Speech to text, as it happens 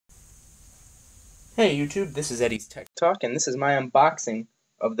Hey YouTube, this is Eddie's Tech Talk, and this is my unboxing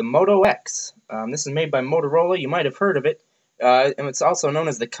of the Moto X. This is made by Motorola. You might have heard of it, and it's also known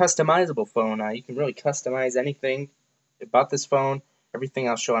as the customizable phone. You can really customize anything about this phone. Everything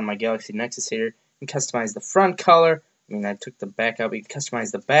I'll show on my Galaxy Nexus here. You can customize the front color. I took the back out, but you can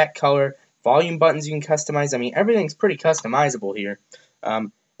customize the back color. Volume buttons you can customize. Everything's pretty customizable here.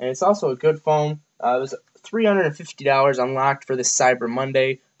 And it's also a good phone. It was $350 unlocked for this Cyber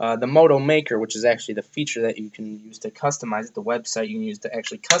Monday. The Moto Maker, which is actually the feature that you can use to customize it, the website you can use to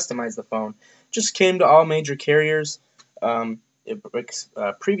actually customize the phone, just came to all major carriers.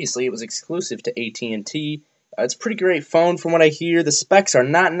 Previously, it was exclusive to AT&T. It's a pretty great phone from what I hear. The specs are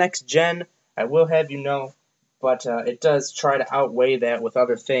not next gen, I will have you know, but it does try to outweigh that with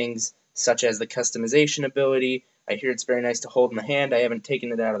other things, such as the customization ability. I hear it's very nice to hold in the hand. I haven't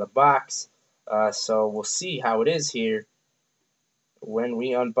taken it out of the box, so we'll see how it is here when we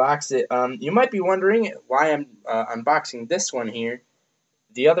unbox it. You might be wondering why I'm unboxing this one here.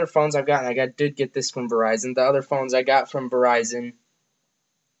 The other phones I've gotten, did get this from Verizon. The other phones I got from Verizon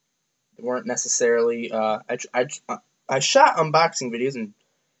weren't necessarily. I shot unboxing videos,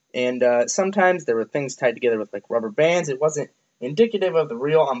 and sometimes there were things tied together with like rubber bands. It wasn't indicative of the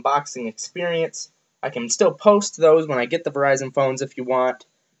real unboxing experience. I can still post those when I get the Verizon phones if you want.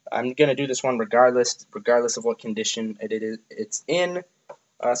 I'm going to do this one regardless of what condition it's in.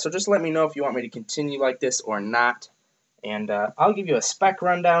 So just let me know if you want me to continue like this or not. And I'll give you a spec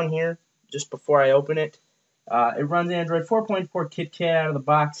rundown here just before I open it. It runs Android 4.4 KitKat out of the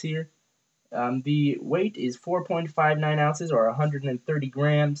box here. The weight is 4.59 ounces or 130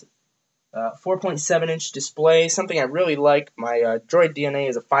 grams. 4.7-inch display, something I really like. My Droid DNA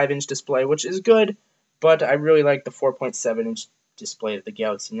is a 5-inch display, which is good, but I really like the 4.7-inch display that the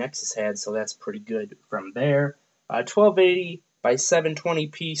Galaxy Nexus had, so that's pretty good from there. 1280 by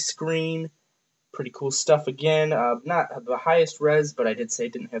 720p screen, pretty cool stuff again. Not the highest res, but I did say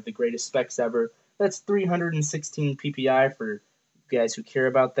it didn't have the greatest specs ever. That's 316 ppi for you guys who care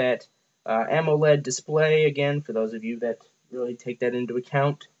about that. AMOLED display, again, for those of you that really take that into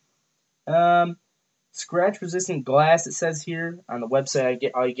account. Scratch-resistant glass, it says here on the website.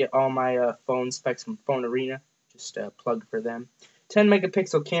 I get all my phone specs from Phone Arena. Just a plug for them. 10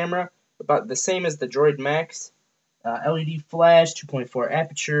 megapixel camera, about the same as the Droid Max. LED flash, 2.4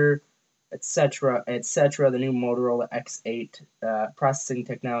 aperture, etc., etc. The new Motorola X8 processing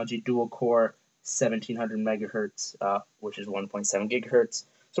technology, dual core, 1700 megahertz, which is 1.7 gigahertz.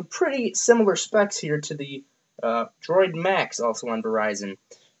 So pretty similar specs here to the Droid Max, also on Verizon.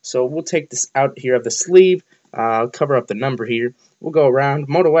 So we'll take this out here of the sleeve. I'll cover up the number here. We'll go around.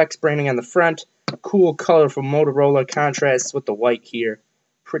 Moto X branding on the front. Cool, colorful Motorola contrasts with the white here.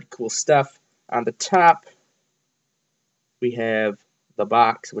 Pretty cool stuff. On the top, we have the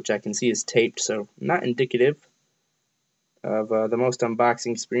box, which I can see is taped, so not indicative of the most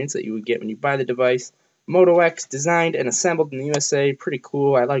unboxing experience that you would get when you buy the device. Moto X, designed and assembled in the USA. Pretty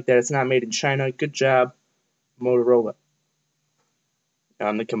cool. I like that it's not made in China. Good job, Motorola.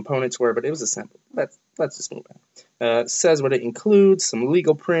 The components were, but it was assembled. Let's just move on. Says what it includes, some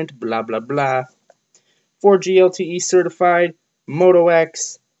legal print, blah, blah, blah. 4G LTE certified, Moto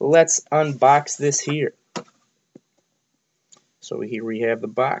X. Let's unbox this here. So here we have the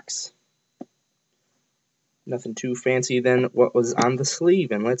box. Nothing too fancy than what was on the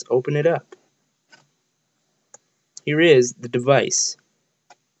sleeve, and let's open it up. Here is the device,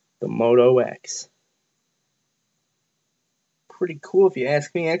 the Moto X. Pretty cool if you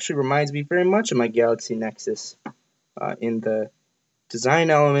ask me. It actually reminds me very much of my Galaxy Nexus in the design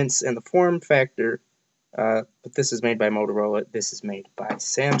elements and the form factor, but this is made by Motorola. This is made by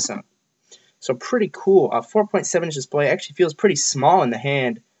Samsung. So pretty cool. 4.7-inch display actually feels pretty small in the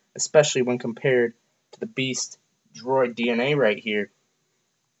hand, especially when compared to the beast Droid DNA right here.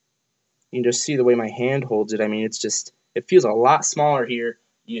 You can just see the way my hand holds it. It feels a lot smaller here.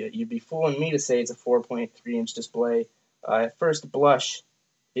 You'd be fooling me to say it's a 4.3-inch display. At first blush,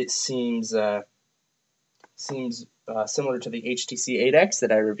 it seems similar to the HTC 8X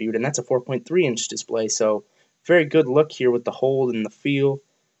that I reviewed, and that's a 4.3-inch display, so very good look here with the hold and the feel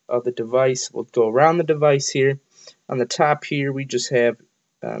of the device. We'll go around the device here. On the top here, we just have,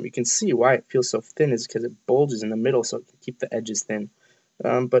 you can see why it feels so thin is because it bulges in the middle, so it can keep the edges thin.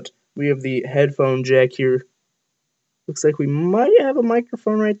 But we have the headphone jack here. Looks like we might have a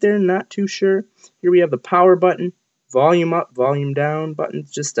microphone right there, not too sure. Here we have the power button. Volume up, volume down buttons,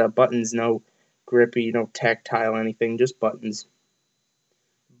 just buttons, no grippy, no tactile anything, just buttons.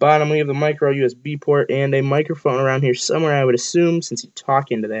 Bottom we have the micro USB port and a microphone around here somewhere, I would assume, since you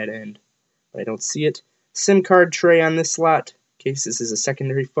talk into that end. But I don't see it. SIM card tray on this slot, in case this is a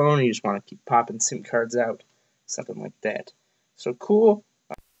secondary phone and you just want to keep popping SIM cards out, something like that. So cool.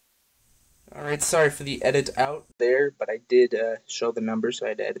 Alright, sorry for the edit out there, but I did show the numbers, so I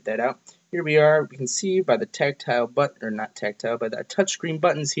had to edit that out. Here we are. We can see by the tactile button, or not tactile, by the touchscreen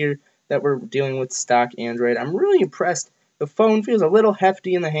buttons here that we're dealing with stock Android. I'm really impressed. The phone feels a little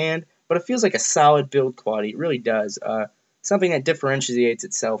hefty in the hand, but it feels like a solid build quality. It really does. Something that differentiates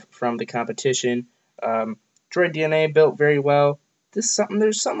itself from the competition. Droid DNA built very well. There's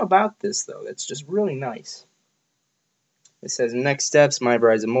something about this, though, that's just really nice. It says next steps, My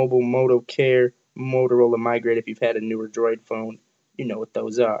Verizon Mobile, Moto Care, Motorola Migrate. If you've had a newer Droid phone, you know what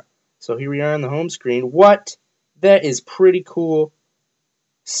those are. So here we are on the home screen. What? That is pretty cool.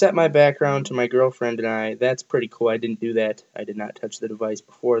 Set my background to my girlfriend and I. That's pretty cool. I didn't do that. I did not touch the device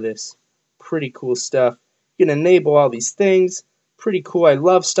before this. Pretty cool stuff. You can enable all these things. Pretty cool. I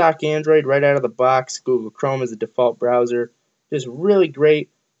love stock Android right out of the box. Google Chrome is the default browser. Just really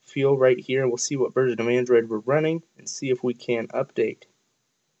great feel right here. We'll see what version of Android we're running and see if we can update.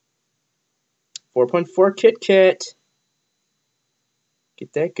 4.4 KitKat.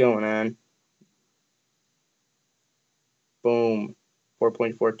 Get that going on. Boom.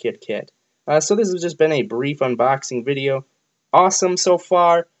 4.4 KitKat. So this has just been a brief unboxing video. Awesome so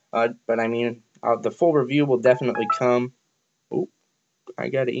far, but I mean, the full review will definitely come. Oh, I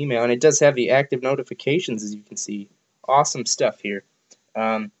got an email, and it does have the active notifications, as you can see. Awesome stuff here.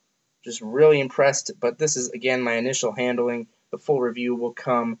 Just really impressed, but this is, again, my initial handling. The full review will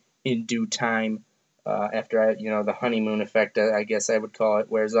come in due time after the honeymoon effect, I guess I would call it,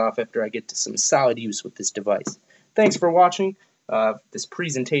 wears off after I get to some solid use with this device. Thanks for watching this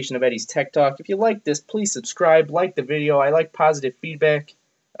presentation of Eddie's Tech Talk. If you like this, please subscribe, like the video. I like positive feedback.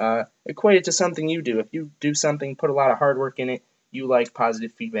 Equate it to something you do. If you do something, put a lot of hard work in it, you like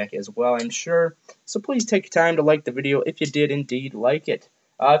positive feedback as well, I'm sure. So please take time to like the video if you did indeed like it.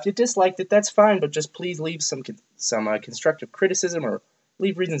 If you disliked it, that's fine, but just please leave some constructive criticism or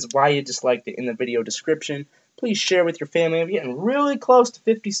leave reasons why you disliked it in the video description. Please share with your family. I'm getting really close to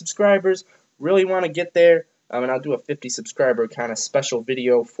 50 subscribers. Really want to get there, and I'll do a 50 subscriber kind of special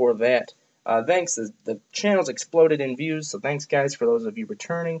video for that. Thanks. The channel's exploded in views, so thanks, guys, for those of you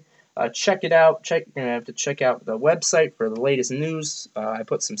returning. Check it out. You're going to have to check out the website for the latest news. I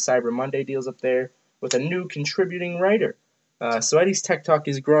put some Cyber Monday deals up there with a new contributing writer. So Eddie's Tech Talk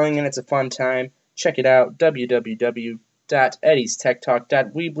is growing, and it's a fun time. Check it out,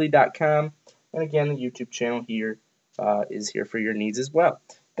 www.eddiestechtalk.weebly.com. And again, the YouTube channel here is here for your needs as well.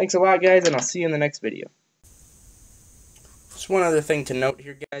 Thanks a lot, guys, and I'll see you in the next video. Just one other thing to note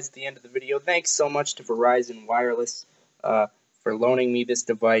here, guys, at the end of the video. Thanks so much to Verizon Wireless for loaning me this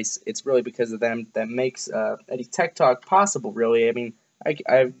device. It's really because of them that makes Eddie's Tech Talk possible, really. I mean,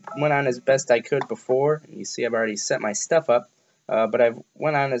 I went on as best I could before, and you see I've already set my stuff up, but I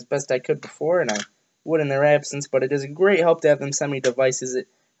went on as best I could before, and I would in their absence, but it is a great help to have them send me devices. It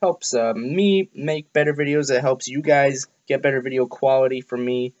helps me make better videos. It helps you guys get better video quality from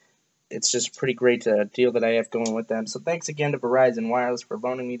me. It's just a pretty great deal that I have going with them. So thanks again to Verizon Wireless for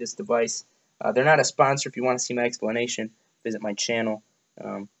loaning me this device. They're not a sponsor. If you want to see my explanation, visit my channel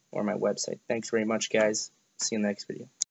or my website. Thanks very much, guys. See you in the next video.